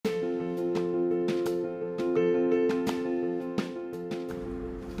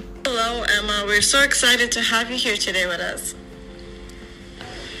we're so excited to have you here today with us.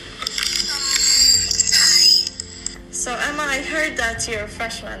 So Emma, I heard that you're a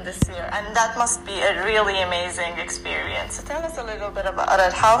freshman this year, and that must be a really amazing experience. So tell us a little bit about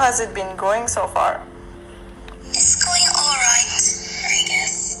it. How has it been going so far? It's going alright, I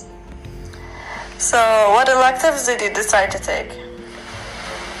guess. So what electives did you decide to take? I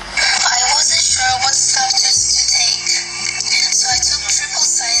wasn't sure what subjects to take, so I took triple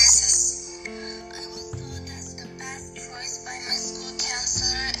sciences. I was told that's the best choice by my school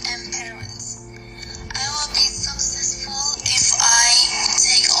counselor and parents. I will be successful if I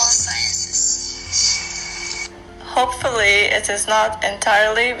take all sciences. Hopefully it is not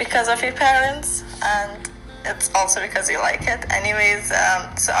entirely because of your parents, and it's also because you like it. Anyways,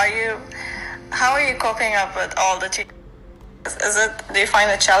 how are you coping up with all the teachers? Do you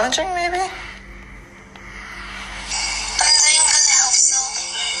find it challenging maybe? I'm doing good, I hope so.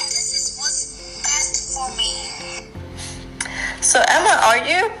 This is what's best for me. So Emma,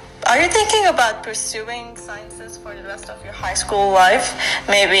 are you thinking about pursuing sciences for the rest of your high school life?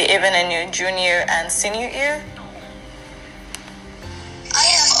 Maybe even in your junior and senior year? I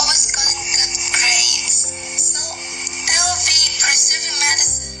have always gotten good grades, so I will be pursuing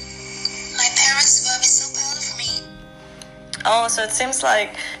medicine. My parents will be so proud of me. Oh, so it seems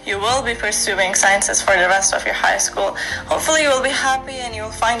like you will be pursuing sciences for the rest of your high school. Hopefully you will be happy and you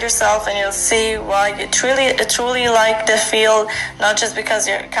will find yourself and you'll see why you truly like the field, not just because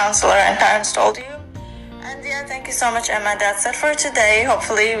your counselor and parents told you. And yeah, thank you so much, Emma. That's it for today.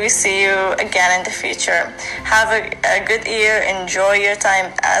 Hopefully we see you again in the future. Have a good year. Enjoy your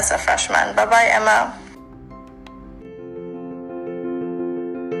time as a freshman. Bye-bye, Emma.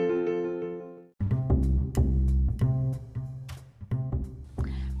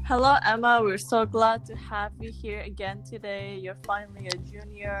 Hello, Emma. We're so glad to have you here again today. You're finally a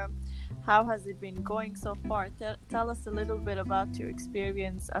junior. How has it been going so far? Tell us a little bit about your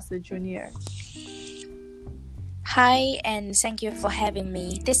experience as a junior. Hi, and thank you for having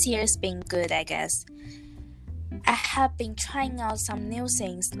me. This year's been good, I guess. I have been trying out some new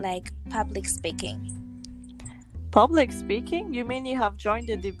things like public speaking. Public speaking? You mean you have joined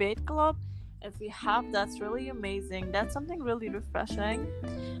the debate club? If you have, that's really amazing. That's something really refreshing.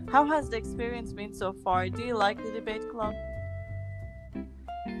 How has the experience been so far? Do you like the debate club?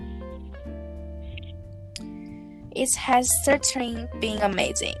 It has certainly been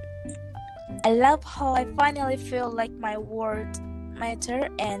amazing. I love how I finally feel like my word matter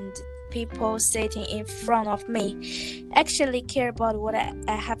and people sitting in front of me actually care about what I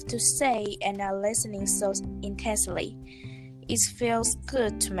have to say and are listening so intensely. It feels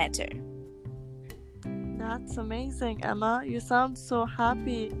good to matter. That's amazing, Emma. You sound so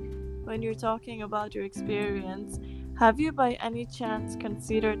happy when you're talking about your experience. Have you by any chance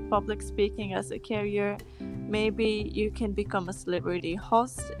considered public speaking as a career? Maybe you can become a celebrity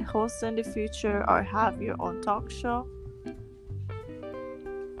host in the future or have your own talk show?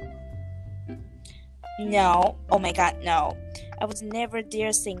 No, oh my god, no. I would never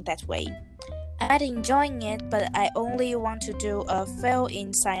dare think that way. I'm enjoying it, but I only want to do a field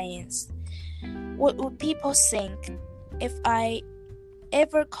in science. What would people think if I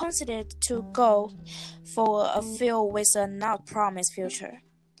ever considered to go for a field with a not promised future?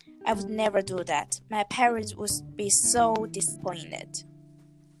 I would never do that. My parents would be so disappointed.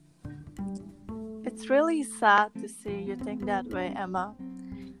 It's really sad to see you think that way, Emma.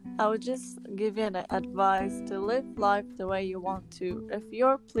 I would just give you the advice to live life the way you want to. If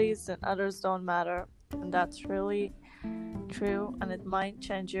you're pleased and others don't matter, and that's really true, and it might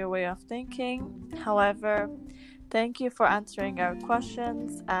change your way of thinking. However, thank you for answering our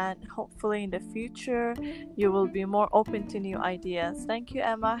questions, and hopefully in the future you will be more open to new ideas. Thank you,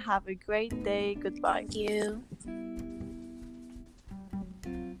 Emma. Have a great day. Goodbye. Thank you.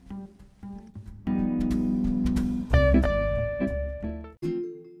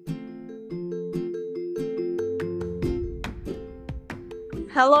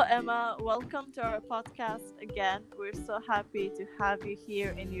 Hello, Emma. Welcome to our podcast again. We're so happy to have you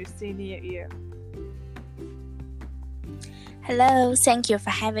here in your senior year. Hello, thank you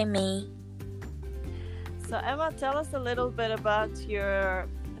for having me. So, Emma, tell us a little bit about your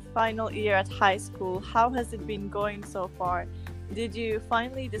final year at high school. How has it been going so far? Did you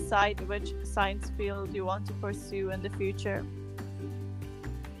finally decide which science field you want to pursue in the future?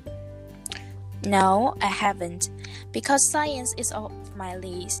 No, I haven't, because science is off my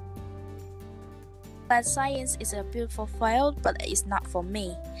list. But science is a beautiful field, but it's not for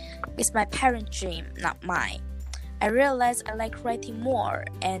me. It's my parents' dream, not mine. I realize I like writing more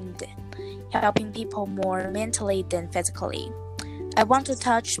and helping people more mentally than physically. I want to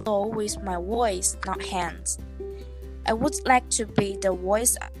touch people with my voice, not hands. I would like to be the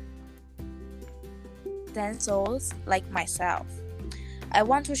voice of souls like myself. I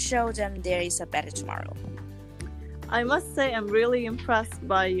want to show them there is a better tomorrow. I must say I'm really impressed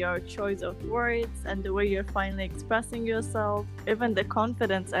by your choice of words and the way you're finally expressing yourself. Even the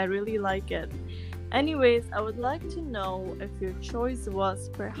confidence, I really like it. Anyways, I would like to know if your choice was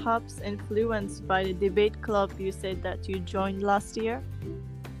perhaps influenced by the debate club you said that you joined last year.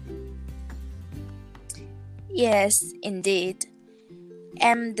 Yes, indeed.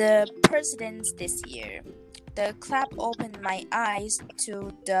 I'm the president this year. The club opened my eyes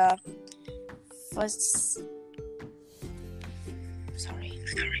to the first. Sorry.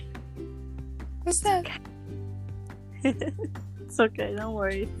 What's that? It's okay, don't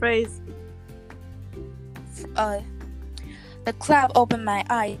worry. Phrase. The club opened my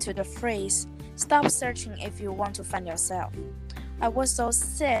eye to the phrase, "Stop searching if you want to find yourself." I was so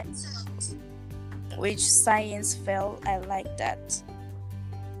sad, which science felt I like that.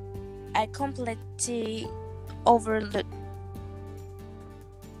 I completely overlooked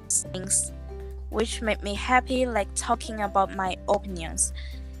things, which made me happy, like talking about my opinions,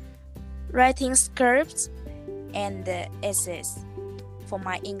 writing scripts, and essays for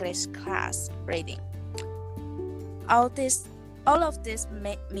my English class reading. All of this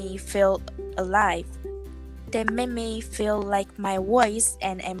made me feel alive. They made me feel like my voice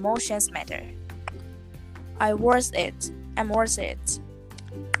and emotions matter. I'm worth it.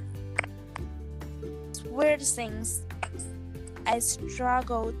 Weird things I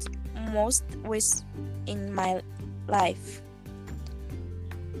struggled most with in my life.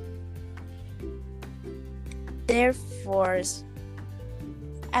 Therefore,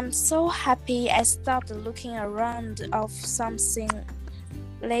 I'm so happy I stopped looking around of something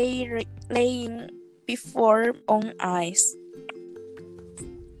laying before own eyes.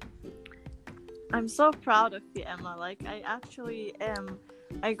 I'm so proud of you, Emma. Like, I actually am.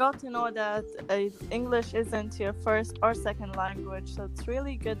 I got to know that English isn't your first or second language, so it's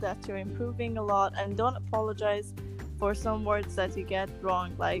really good that you're improving a lot. And don't apologize for some words that you get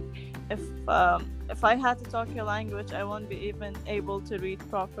wrong. Like, if I had to talk your language, I won't be even able to read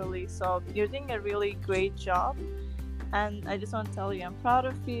properly. So you're doing a really great job. And I just want to tell you, I'm proud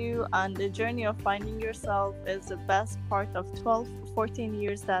of you. And the journey of finding yourself is the best part of 14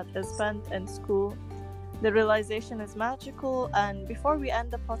 years that is spent in school. The realization is magical. And before we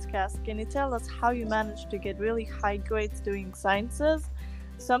end the podcast, can you tell us how you managed to get really high grades doing sciences?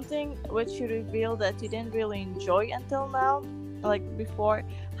 Something which you revealed that you didn't really enjoy until now, like before.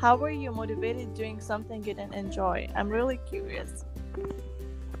 How were you motivated doing something you didn't enjoy? I'm really curious.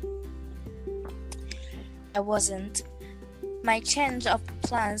 I wasn't. My change of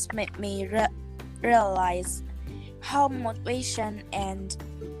plans made me realize how motivation and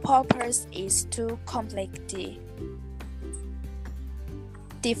purpose is two completely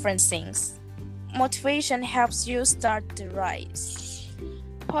different things. Motivation helps you start the race.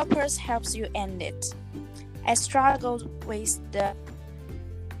 Purpose helps you end it. I struggled with the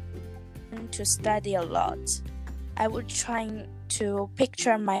to study a lot. I would try to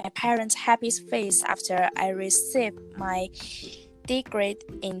picture my parents' happy face after I received my degree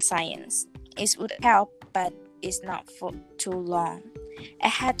in science. It would help, but it's not for too long. I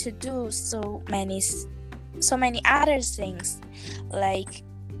had to do so many other things, like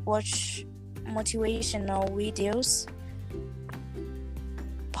watch motivational videos,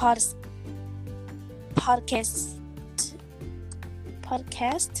 podcast,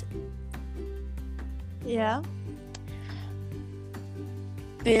 Yeah.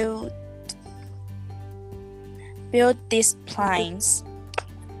 build disciplines.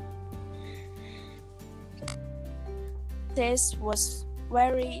 This was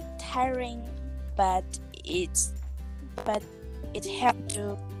very tiring, but it helped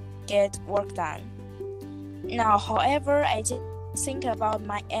to get work done. Now, however, I just think about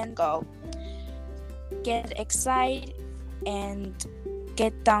my end goal, get excited, and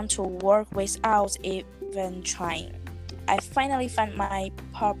get down to work without even trying. I finally found my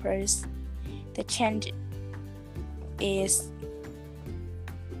purpose. The change is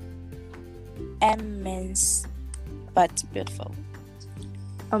immense but beautiful.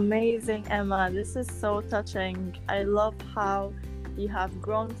 Amazing, Emma. This is so touching. I love how you have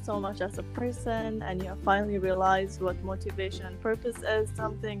grown so much as a person and you have finally realized what motivation and purpose is,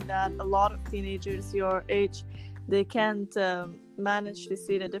 something that a lot of teenagers your age, they can't manage to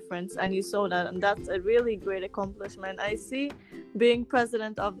see the difference, and you saw that, and that's a really great accomplishment. I see being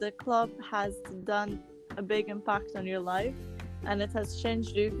president of the club has done a big impact on your life, and it has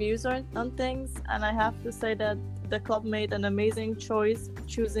changed your views on things. And I have to say that the club made an amazing choice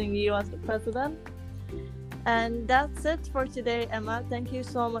choosing you as the president. And that's it for today, Emma. Thank you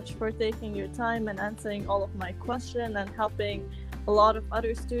so much for taking your time and answering all of my questions and helping a lot of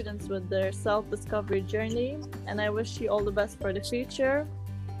other students with their self-discovery journey. And I wish you all the best for the future.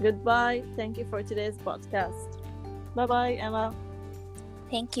 Goodbye. Thank you for today's podcast. Bye-bye, Emma.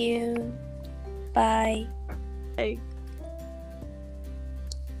 Thank you. Bye. Bye.